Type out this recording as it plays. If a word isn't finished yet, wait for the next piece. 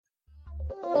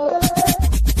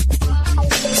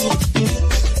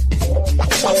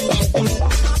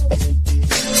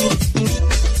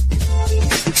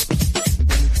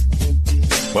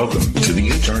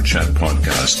Chat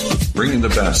podcast, bringing the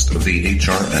best of the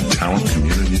HR and talent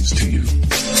communities to you.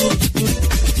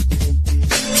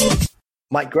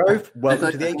 Mike Grove,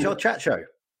 welcome to the HR Chat Show.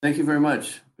 Thank you very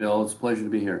much, Bill. It's a pleasure to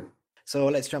be here. So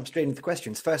let's jump straight into the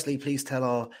questions. Firstly, please tell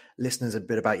our listeners a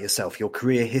bit about yourself, your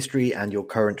career history and your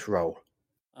current role.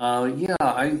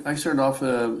 I started off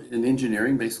in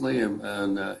engineering, basically, in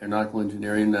aeronautical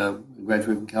engineering.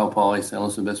 Graduated from Cal Poly, San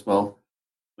Luis Obispo.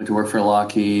 Went to work for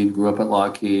Lockheed, grew up at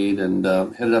Lockheed, and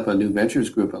headed up a new ventures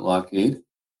group at Lockheed.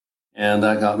 And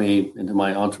that got me into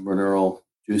my entrepreneurial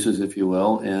juices, if you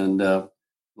will. And the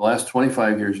last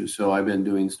 25 years or so, I've been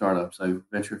doing startups. I've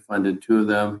venture funded 2 of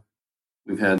them.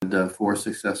 We've had 4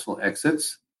 successful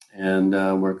exits, and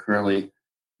we're currently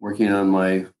working on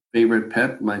my favorite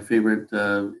pet, my favorite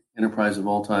enterprise of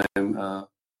all time,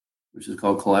 which is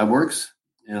called CollabWorks,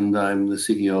 and I'm the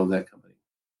CEO of that company.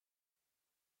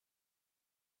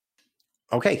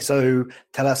 Okay, so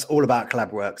tell us all about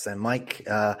CollabWorks then, Mike.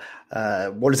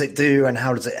 What does it do and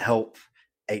how does it help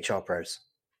HR pros?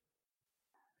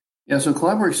 Yeah, so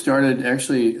CollabWorks started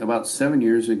actually about 7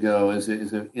 years ago as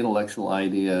an intellectual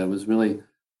idea. It was really,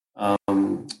 how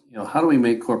do we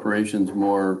make corporations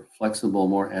more flexible,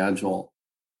 more agile?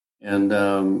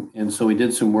 And so we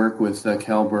did some work with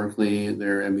Cal Berkeley,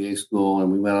 their MBA school,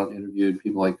 and we went out and interviewed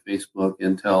people like Facebook,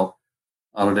 Intel,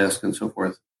 Autodesk, and so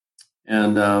forth.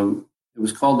 And it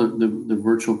was called the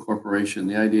virtual corporation,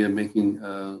 the idea of making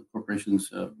corporations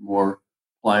more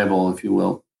pliable, if you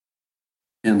will.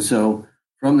 And so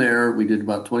from there, we did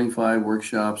about 25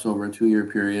 workshops over a 2-year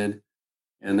period.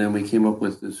 And then we came up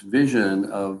with this vision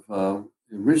of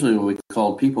originally what we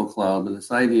called People Cloud, but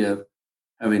this idea of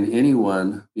having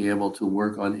anyone be able to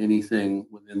work on anything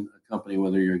within a company,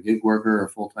 whether you're a gig worker or a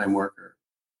full-time worker.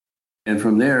 And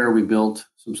from there, we built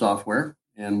some software,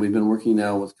 and we've been working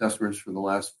now with customers for the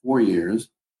last 4 years.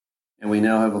 And we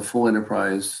now have a full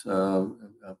enterprise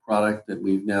product that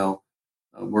we've now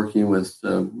working with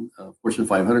Fortune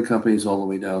 500 companies all the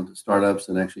way down to startups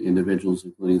and actually individuals,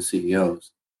 including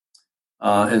CEOs.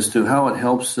 As to how it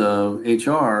helps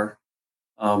HR,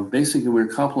 basically, we're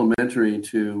complementary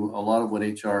to a lot of what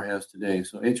HR has today.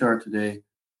 So HR today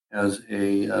has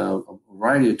a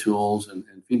variety of tools and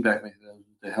feedback mechanisms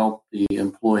to help the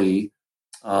employee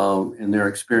in their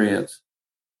experience.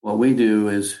 What we do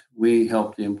is we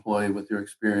help the employee with their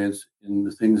experience in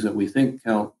the things that we think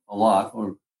count a lot,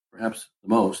 or perhaps the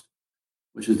most,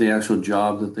 which is the actual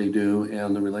job that they do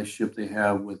and the relationship they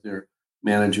have with their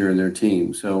manager and their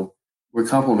team. So we're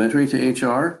complementary to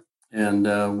HR.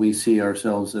 And we see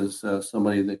ourselves as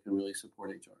somebody that can really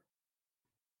support HR.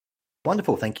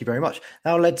 Wonderful. Thank you very much.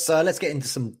 Now let's get into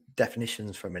some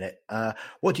definitions for a minute.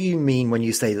 What do you mean when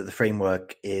you say that the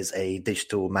framework is a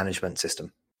digital management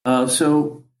system?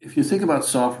 So if you think about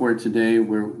software today,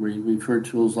 we've heard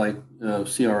tools like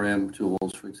CRM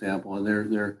tools, for example, and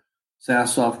they're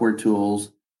SaaS software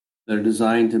tools that are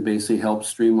designed to basically help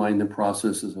streamline the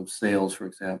processes of sales, for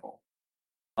example.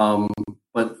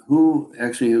 But who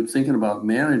actually is thinking about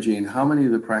managing, how many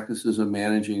of the practices of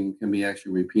managing can be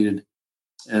actually repeated?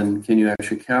 And can you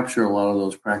actually capture a lot of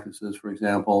those practices? For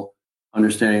example,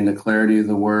 understanding the clarity of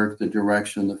the work, the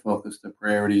direction, the focus, the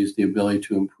priorities, the ability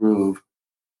to improve.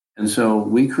 And so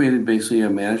we created basically a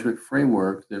management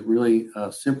framework that really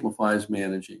simplifies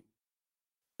managing.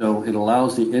 So it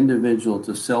allows the individual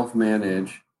to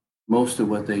self-manage most of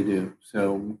what they do.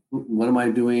 So what am I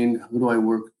doing? Who do I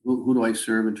work? Who do I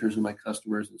serve in terms of my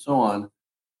customers and so on?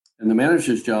 And the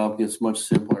manager's job gets much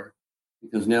simpler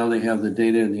because now they have the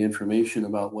data and the information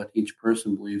about what each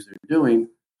person believes they're doing.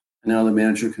 And now the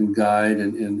manager can guide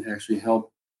and actually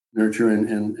help nurture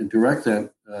and direct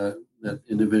that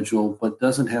individual, but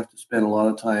doesn't have to spend a lot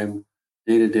of time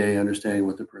day to day understanding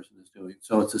what the person is doing.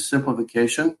 So it's a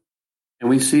simplification. And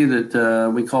we see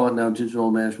that we call it now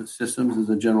digital management systems as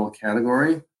a general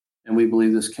category. And we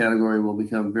believe this category will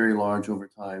become very large over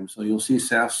time. So you'll see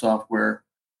SaaS software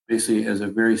basically as a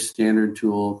very standard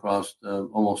tool across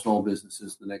almost all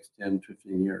businesses the next 10,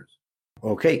 15 years.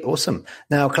 Okay, awesome.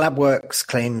 Now, CollabWorks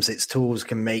claims its tools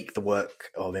can make the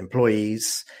work of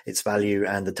employees, its value,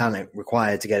 and the talent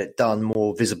required to get it done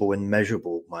more visible and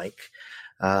measurable, Mike,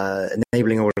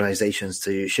 enabling organizations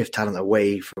to shift talent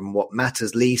away from what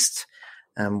matters least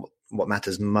and what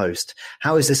matters most.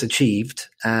 How is this achieved,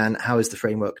 and how is the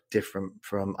framework different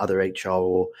from other HR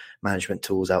or management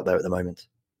tools out there at the moment?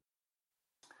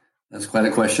 That's quite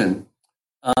a question.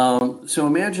 So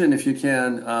imagine, if you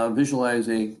can, visualize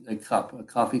a cup, a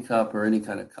coffee cup or any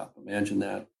kind of cup. Imagine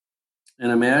that.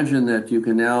 And imagine that you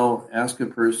can now ask a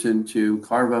person to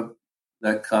carve up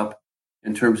that cup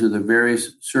in terms of the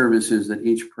various services that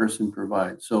each person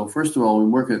provides. So first of all,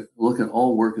 we look at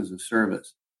all work as a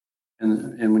service.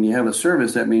 And when you have a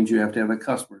service, that means you have to have a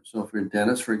customer. So if you're a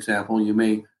dentist, for example, you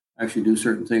may actually do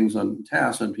certain things on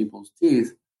tasks on people's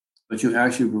teeth, but you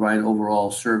actually provide overall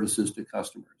services to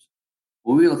customers.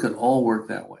 Well, we look at all work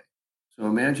that way. So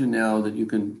imagine now that you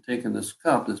can take in this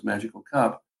cup, this magical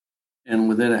cup, and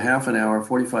within a half an hour,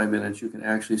 45 minutes, you can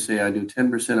actually say, I do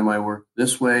 10% of my work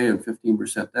this way and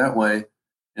 15% that way.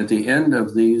 At the end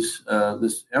of this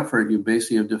effort, you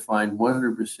basically have defined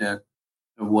 100%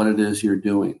 of what it is you're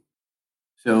doing.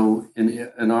 So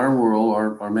in our world,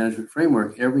 our management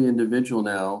framework, every individual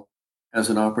now has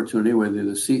an opportunity, whether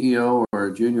the CEO or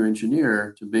a junior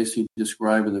engineer, to basically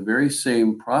describe in the very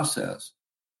same process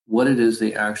what it is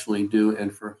they actually do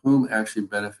and for whom actually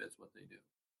benefits what they do.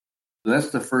 So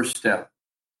that's the first step.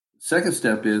 The second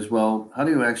step is, well, how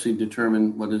do you actually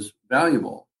determine what is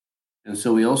valuable? And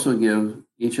so we also give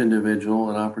each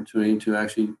individual an opportunity to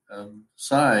actually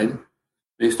decide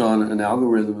based on an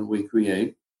algorithm that we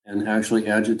create and actually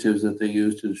adjectives that they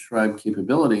use to describe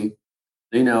capability.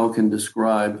 They now can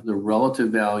describe the relative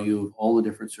value of all the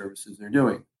different services they're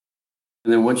doing.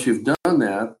 And then once you've done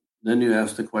that, then you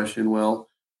ask the question, well,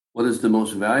 what is the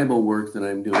most valuable work that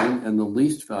I'm doing and the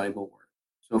least valuable work?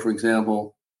 So, for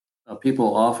example,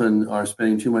 people often are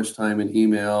spending too much time in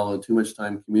email and too much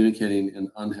time communicating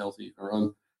in unhealthy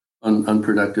or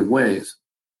unproductive ways.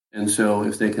 And so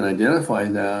if they can identify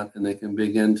that and they can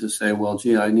begin to say, well,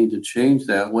 gee, I need to change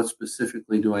that. What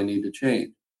specifically do I need to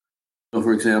change? So,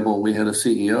 for example, we had a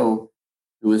CEO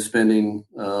who was spending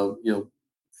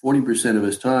 40% of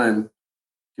his time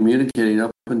communicating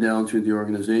up and down through the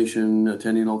organization,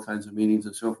 attending all kinds of meetings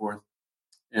and so forth.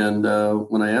 And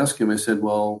when I asked him, I said,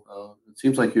 well, it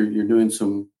seems like you're doing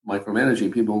some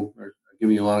micromanaging. People are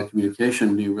giving you a lot of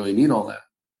communication. Do you really need all that?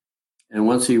 And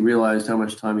once he realized how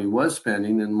much time he was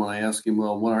spending, and when I asked him,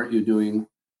 well, what aren't you doing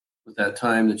with that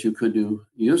time that you could do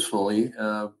usefully,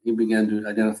 he began to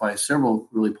identify several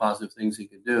really positive things he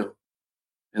could do.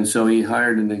 And so he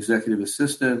hired an executive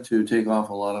assistant to take off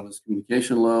a lot of his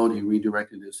communication load. He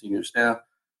redirected his senior staff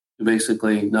to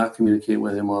basically not communicate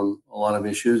with him on a lot of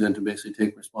issues and to basically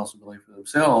take responsibility for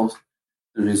themselves.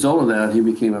 As a result of that, he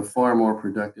became a far more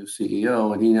productive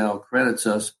CEO, and he now credits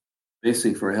us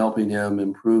basically for helping him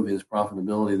improve his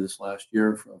profitability this last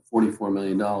year for $44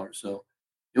 million. So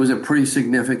it was a pretty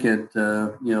significant,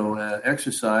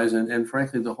 exercise. And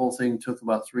frankly, the whole thing took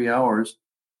about 3 hours.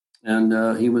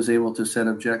 And he was able to set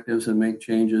objectives and make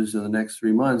changes in the next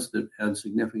 3 months that had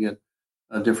significant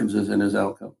differences in his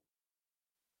outcome.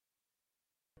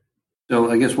 So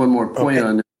I guess one more point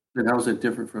on that, how is it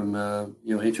different from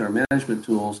HR management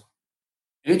tools?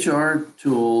 HR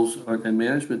tools and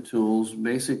management tools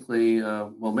basically,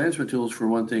 management tools for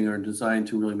one thing are designed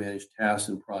to really manage tasks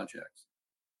and projects.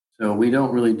 So we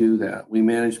don't really do that. We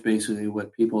manage basically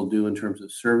what people do in terms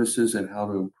of services and how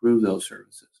to improve those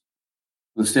services.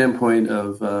 From the standpoint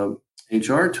of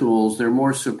HR tools, they're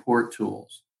more support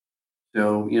tools.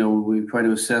 So, we try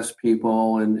to assess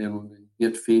people and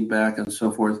get feedback and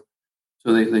so forth.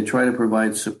 So they try to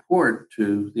provide support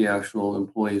to the actual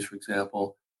employees, for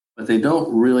example, but they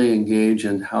don't really engage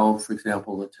in how, for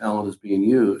example, the talent is being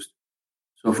used.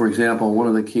 So, for example, one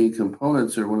of the key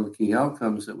components or one of the key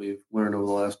outcomes that we've learned over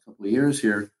the last couple of years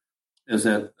here is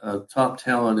that top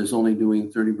talent is only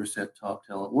doing 30% top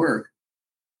talent work.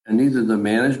 And neither the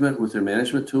management with their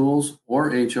management tools or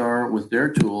HR with their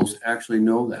tools actually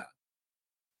know that.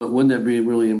 But wouldn't it be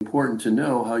really important to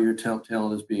know how your top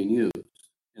talent is being used?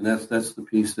 And that's the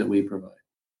piece that we provide.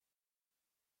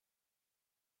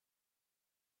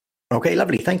 Okay,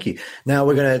 lovely. Thank you. Now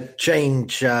we're going to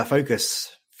change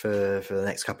focus for the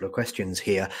next couple of questions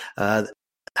here.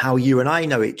 How you and I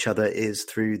know each other is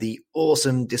through the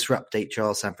awesome Disrupt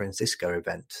HR San Francisco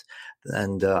event.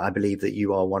 And I believe that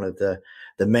you are one of the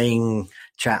main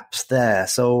chaps there.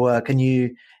 So can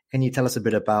you tell us a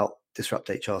bit about Disrupt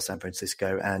HR San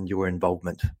Francisco and your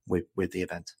involvement with the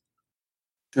event?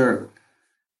 Sure.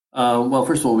 Well,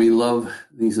 first of all, we love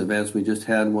these events. We just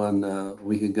had one a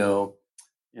week ago,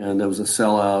 and it was a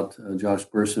sellout. Josh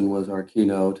Bersin was our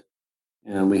keynote,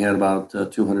 and we had about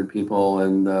 200 people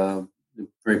and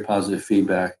very positive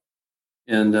feedback.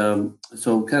 And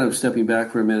so kind of stepping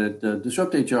back for a minute,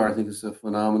 Disrupt HR, I think, is a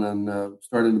phenomenon.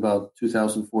 Started about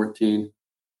 2014,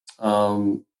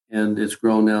 and it's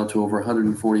grown now to over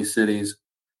 140 cities.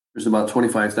 There's about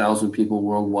 25,000 people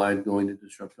worldwide going to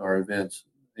Disrupt HR events.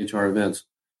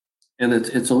 And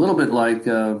it's a little bit like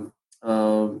the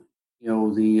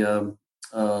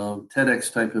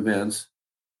TEDx type events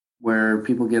where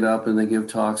people get up and they give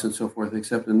talks and so forth,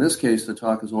 except in this case, the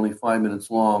talk is only 5 minutes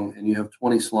long and you have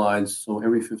 20 slides. So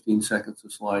every 15 seconds,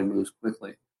 the slide moves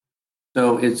quickly.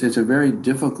 So it's a very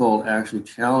difficult, actually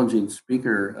challenging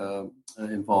speaker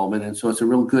involvement. And so it's a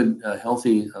real good,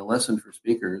 healthy lesson for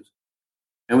speakers.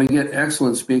 And we get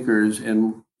excellent speakers.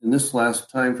 And in this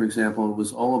last time, for example, it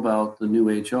was all about the new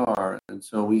HR. And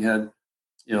so we had,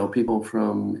 people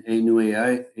from new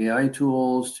AI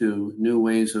tools to new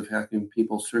ways of having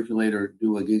people circulate or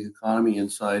do a gig economy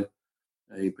inside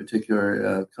a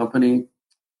particular company,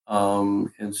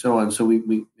 and so on. So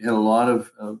we had a lot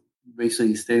of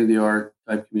basically state-of-the-art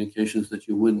type communications that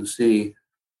you wouldn't see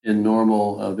in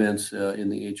normal events in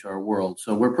the HR world.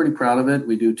 So we're pretty proud of it.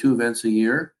 We do 2 events a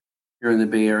year here in the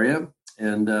Bay Area,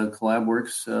 and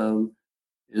CollabWorks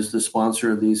is the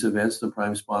sponsor of these events, the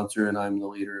prime sponsor, and I'm the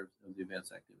leader of the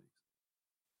events activities.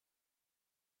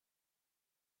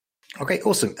 Okay,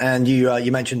 awesome. And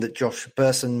you mentioned that Josh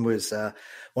Bersin was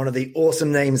one of the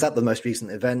awesome names at the most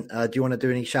recent event. Do you want to do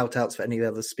any shout outs for any of the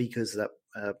other speakers that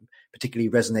particularly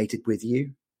resonated with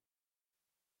you?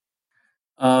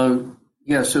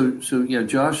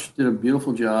 Josh did a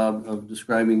beautiful job of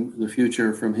describing the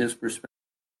future from his perspective.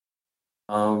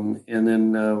 And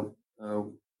then,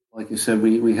 like you said,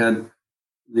 we had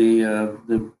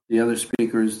the other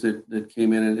speakers that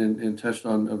came in and touched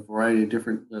on a variety of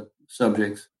different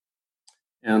subjects.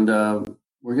 And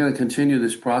we're going to continue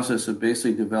this process of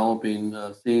basically developing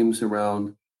themes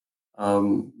around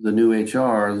the new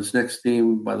HR. This next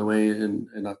theme, by the way,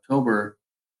 in October,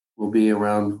 will be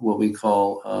around what we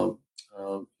call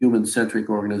human-centric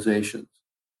organizations.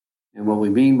 And what we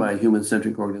mean by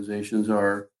human-centric organizations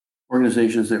are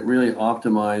organizations that really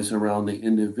optimize around the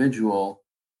individual.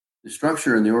 The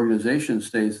structure in the organization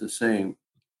stays the same,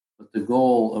 but the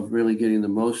goal of really getting the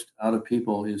most out of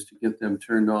people is to get them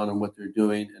turned on what they're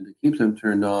doing and to keep them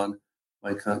turned on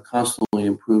by constantly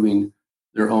improving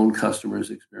their own customers'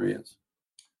 experience.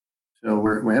 So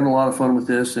we're having a lot of fun with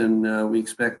this, and we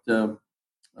expect to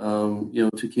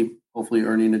keep hopefully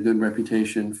earning a good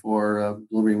reputation for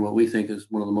delivering what we think is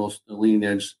one of the most leading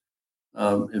edge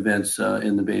events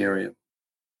in the Bay Area.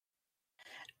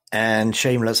 And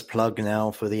shameless plug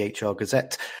now for the HR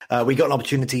Gazette. We got an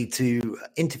opportunity to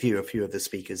interview a few of the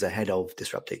speakers ahead of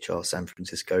Disrupt HR San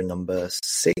Francisco number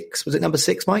 6. Was it number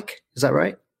 6, Mike? Is that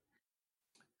right?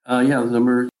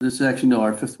 This is actually,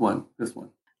 our fifth one.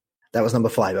 That was number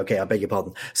 5. Okay, I beg your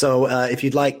pardon. So if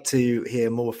you'd like to hear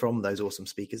more from those awesome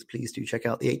speakers, please do check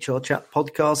out the HR Chat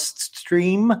podcast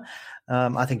stream.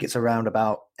 I think it's around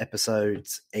about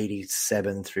episodes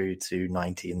 87 through to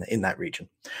 90 in that region.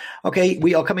 Okay,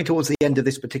 we are coming towards the end of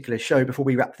this particular show. Before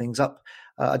we wrap things up,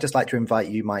 I'd just like to invite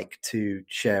you, Mike, to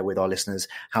share with our listeners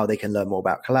how they can learn more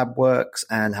about CollabWorks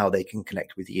and how they can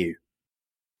connect with you.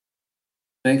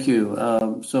 Thank you.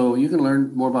 So you can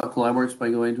learn more about CollabWorks by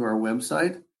going to our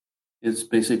website. It's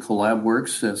basically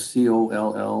CollabWorks, that's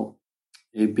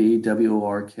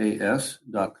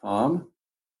CollabWorks.com.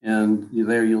 And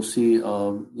there you'll see,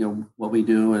 what we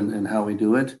do and how we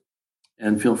do it.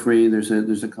 And feel free, there's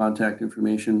a contact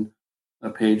information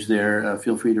page there.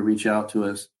 Feel free to reach out to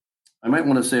us. I might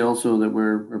want to say also that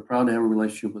we're proud to have a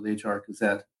relationship with HR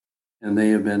Gazette, and they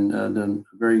have been done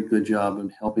a very good job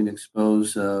of helping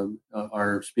expose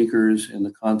our speakers and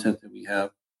the content that we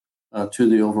have to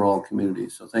the overall community.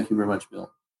 So thank you very much,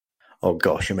 Bill. Oh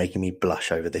gosh, you're making me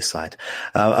blush over this side.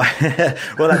 Well,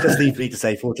 that just leaves me to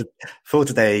say for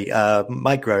today,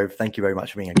 Mike Grove, thank you very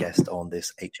much for being a guest on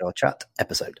this HR Chat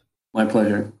episode. My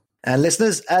pleasure. And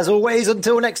listeners, as always,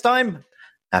 until next time,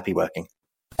 happy working.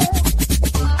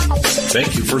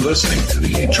 Thank you for listening to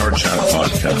the HR Chat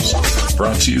podcast,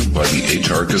 brought to you by the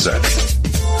HR Gazette.